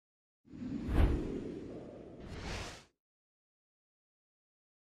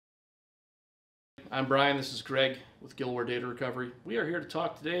I'm Brian, this is Greg with Gillware Data Recovery. We are here to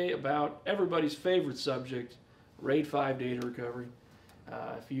talk today about everybody's favorite subject, RAID 5 data recovery.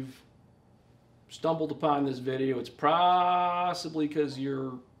 If you've stumbled upon this video, it's possibly because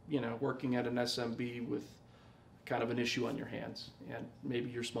you're working at an SMB with kind of an issue on your hands, and maybe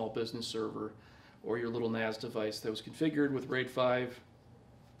your small business server or your little NAS device that was configured with RAID 5,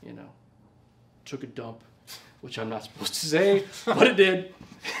 took a dump, which I'm not supposed to say, but it did.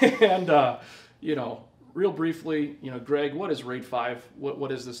 And real briefly, Greg, what is RAID 5?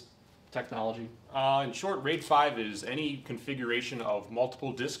 What is this technology? In short, RAID 5 is any configuration of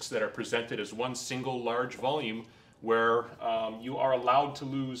multiple disks that are presented as one single large volume where you are allowed to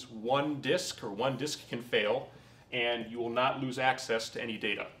lose one disk, or one disk can fail, and you will not lose access to any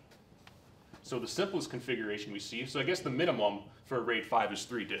data. So the simplest configuration we see, so I guess the minimum for RAID 5 is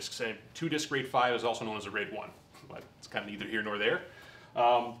 3 disks, and 2-disk RAID 5 is also known as a RAID 1, but it's kind of neither here nor there.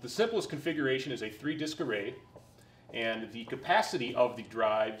 The simplest configuration is a 3-disk array, and the capacity of the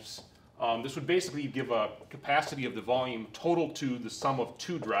drives, this would basically give a capacity of the volume total to the sum of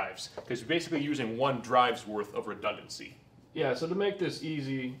 2 drives, because you're basically using 1 drive's worth of redundancy. Yeah, so to make this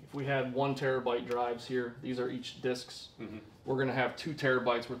easy, if we had 1 terabyte drives here, these are each disks, we're going to have 2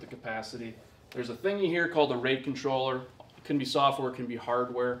 terabytes worth of capacity. There's a thingy here called a RAID controller. It can be software, it can be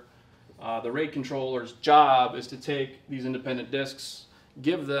hardware. The RAID controller's job is to take these independent disks,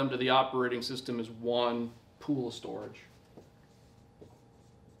 give them to the operating system as one pool of storage.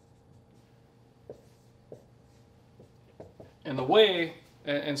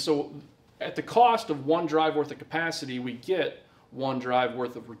 And so at the cost of 1 drive worth of capacity, we get 1 drive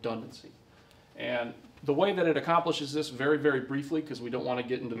worth of redundancy. And the way that it accomplishes this, very, very briefly, because we don't want to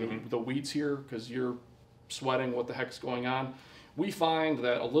get into the weeds here, because you're sweating what the heck's going on, we find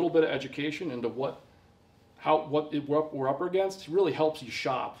that a little bit of education into what we're up against really helps you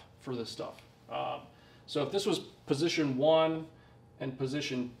shop for this stuff. So if this was position 1 and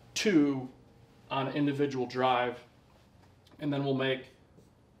position 2 on an individual drive, and then we'll make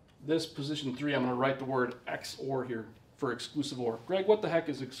this position 3, I'm going to write the word XOR here for exclusive OR. Greg, what the heck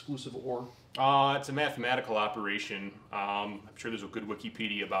is exclusive OR? It's a mathematical operation. I'm sure there's a good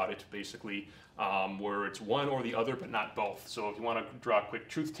Wikipedia about it, basically, where it's one or the other, but not both. So if you want to draw a quick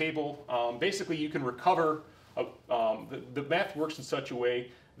truth table, basically you can recover, the math works in such a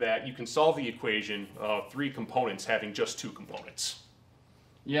way that you can solve the equation of 3 components having just 2 components.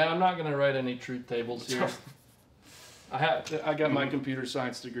 Yeah, I'm not going to write any truth tables here. I got my computer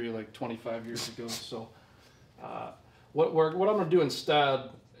science degree like 25 years ago, so what I'm going to do instead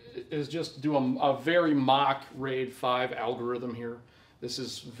is just do a very mock RAID 5 algorithm here. This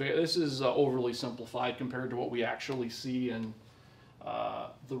is overly simplified compared to what we actually see in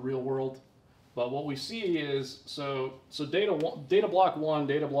the real world. But what we see is, so data block 1,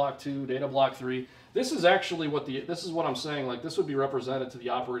 data block 2, data block 3. This is actually this is what I'm saying. Like, this would be represented to the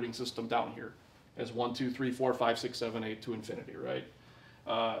operating system down here as 1, 2, 3, 4, 5, 6, 7, 8 to infinity,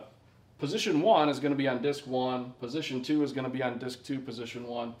 right? Position 1 is going to be on disk 1. Position 2 is going to be on disk 2, position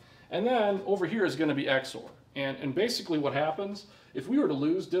 1. And then over here is going to be XOR. And basically what happens, if we were to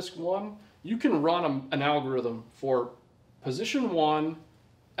lose disk 1, you can run an algorithm for position 1,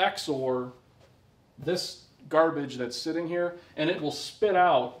 XOR, this garbage that's sitting here, and it will spit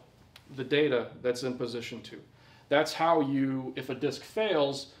out the data that's in position 2. That's how if a disk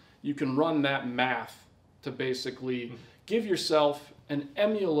fails, you can run that math to basically give yourself an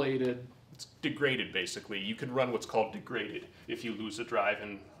emulated... It's degraded, basically. You can run what's called degraded if you lose a drive,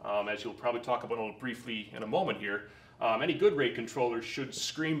 and as you'll probably talk about a little briefly in a moment here, any good RAID controller should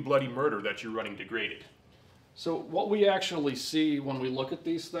scream bloody murder that you're running degraded. So what we actually see when we look at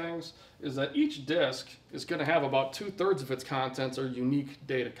these things is that each disk is going to have about 2/3 of its contents are unique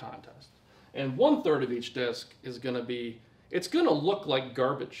data content. And 1/3 of each disk is going to be, it's going to look like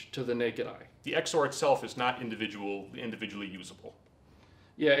garbage to the naked eye. The XOR itself is not individually usable.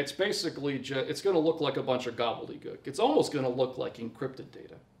 Yeah, it's basically it's going to look like a bunch of gobbledygook. It's almost going to look like encrypted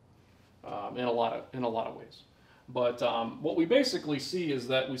data in a lot of ways. But what we basically see is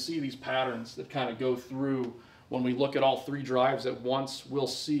that we see these patterns that kind of go through when we look at all 3 drives at once. We'll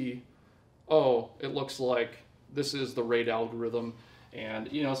see, oh, it looks like this is the RAID algorithm. And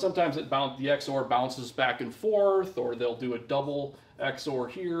sometimes the XOR bounces back and forth, or they'll do a double XOR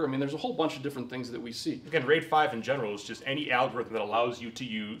here. I mean, there's a whole bunch of different things that we see. Again, RAID 5 in general is just any algorithm that allows you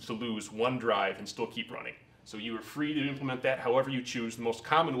to lose 1 drive and still keep running. So you are free to implement that however you choose. The most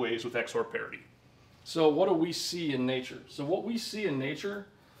common way is with XOR parity. So what do we see in nature? So what we see in nature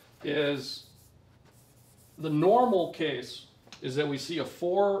is the normal case is that we see a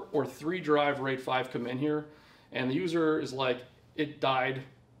 4 or 3 drive RAID 5 come in here, and the user is like, it died.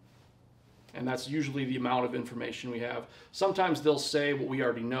 And that's usually the amount of information we have. Sometimes they'll say what we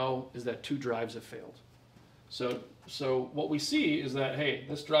already know is that 2 drives have failed. So what we see is that, hey,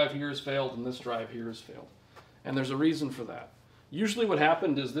 this drive here has failed and this drive here has failed. And there's a reason for that. Usually what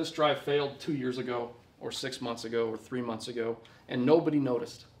happened is this drive failed 2 years ago or 6 months ago or 3 months ago, and nobody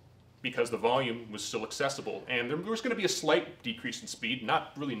noticed. Because the volume was still accessible. And there was going to be a slight decrease in speed,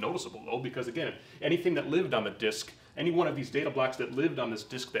 not really noticeable though, because again, anything that lived on the disk, any one of these data blocks that lived on this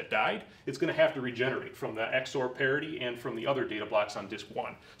disk that died, it's going to have to regenerate from the XOR parity and from the other data blocks on disk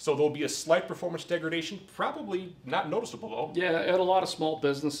 1. So there'll be a slight performance degradation, probably not noticeable though. Yeah, at a lot of small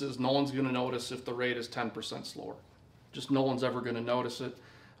businesses, no one's going to notice if the rate is 10% slower. Just no one's ever going to notice it.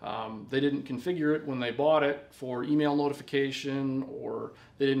 They didn't configure it when they bought it for email notification, or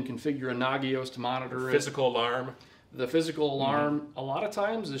they didn't configure a Nagios to monitor it. Physical alarm. The physical alarm, a lot of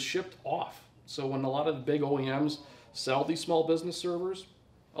times, is shipped off. So when a lot of the big OEMs sell these small business servers,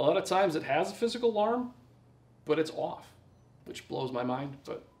 a lot of times it has a physical alarm, but it's off, which blows my mind,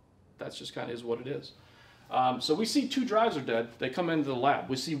 but that's just kind of is what it is. So we see 2 drives are dead. They come into the lab.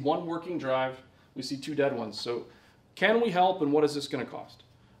 We see 1 working drive. We see 2 dead ones. So can we help, and what is this going to cost?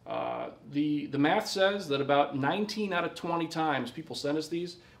 The math says that about 19 out of 20 times people send us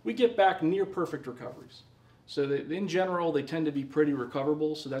these, we get back near perfect recoveries. So in general, they tend to be pretty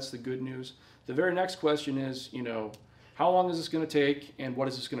recoverable, so that's the good news. The very next question is, how long is this going to take, and what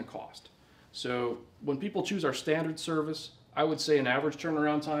is this going to cost? So when people choose our standard service, I would say an average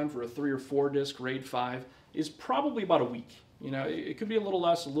turnaround time for a 3 or 4 disk RAID 5 is probably about a week. It could be a little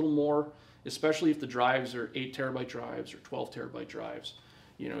less, a little more, especially if the drives are 8 terabyte drives or 12 terabyte drives.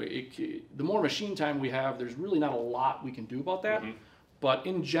 The more machine time we have, there's really not a lot we can do about that. Mm-hmm. But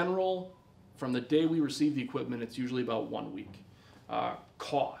in general, from the day we receive the equipment, it's usually about 1 week.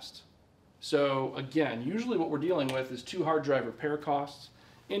 Cost. So again, usually what we're dealing with is 2 hard drive repair costs.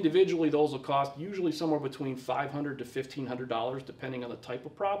 Individually, those will cost usually somewhere between $500 to $1,500, depending on the type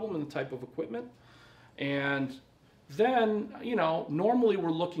of problem and the type of equipment. And then, normally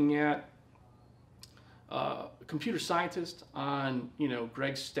we're looking at a computer scientist on,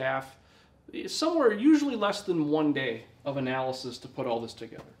 Greg's staff, somewhere usually less than 1 day of analysis to put all this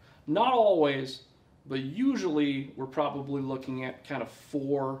together. Not always, but usually we're probably looking at kind of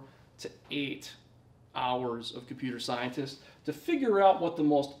 4 to 8 hours of computer scientists to figure out what the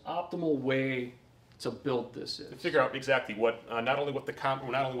most optimal way to build this is. To figure out exactly what, not only what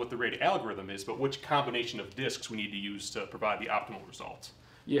the RAID algorithm is, but which combination of disks we need to use to provide the optimal results.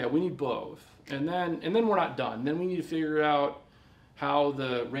 Yeah, we need both. And then we're not done. Then we need to figure out how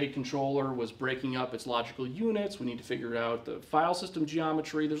the RAID controller was breaking up its logical units. We need to figure out the file system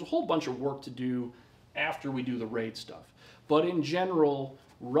geometry. There's a whole bunch of work to do after we do the RAID stuff. But in general,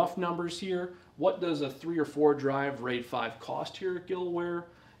 rough numbers here, what does a 3 or 4 drive RAID 5 cost here at Gillware?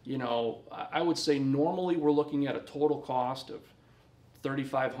 I would say normally we're looking at a total cost of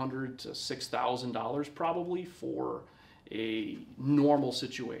 $3,500 to $6,000 probably for a normal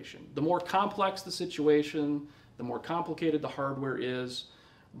situation. The more complex the situation, the more complicated the hardware is,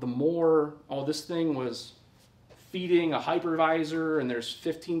 the more, this thing was feeding a hypervisor and there's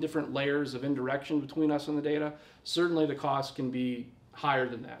 15 different layers of indirection between us and the data, certainly the cost can be higher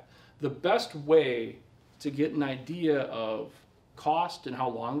than that. The best way to get an idea of cost and how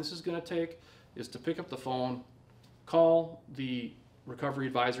long this is going to take is to pick up the phone, call the recovery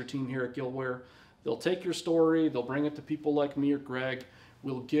advisor team here at Gillware. They'll take your story, they'll bring it to people like me or Greg.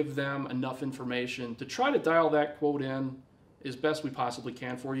 We'll give them enough information to try to dial that quote in as best we possibly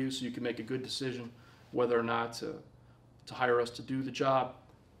can for you so you can make a good decision whether or not to hire us to do the job.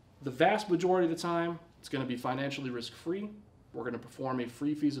 The vast majority of the time, it's going to be financially risk-free. We're going to perform a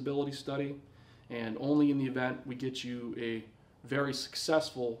free feasibility study, and only in the event we get you a very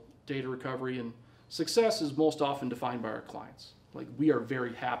successful data recovery, and success is most often defined by our clients. Like, we are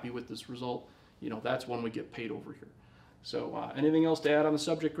very happy with this result. That's when we get paid over here. So anything else to add on the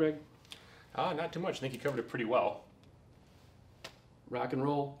subject, Greg? Not too much. I think you covered it pretty well. Rock and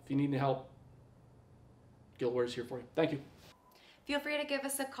roll. If you need any help, Gillware's here for you. Thank you. Feel free to give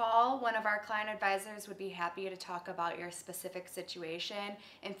us a call. One of our client advisors would be happy to talk about your specific situation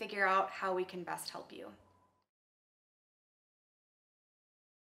and figure out how we can best help you.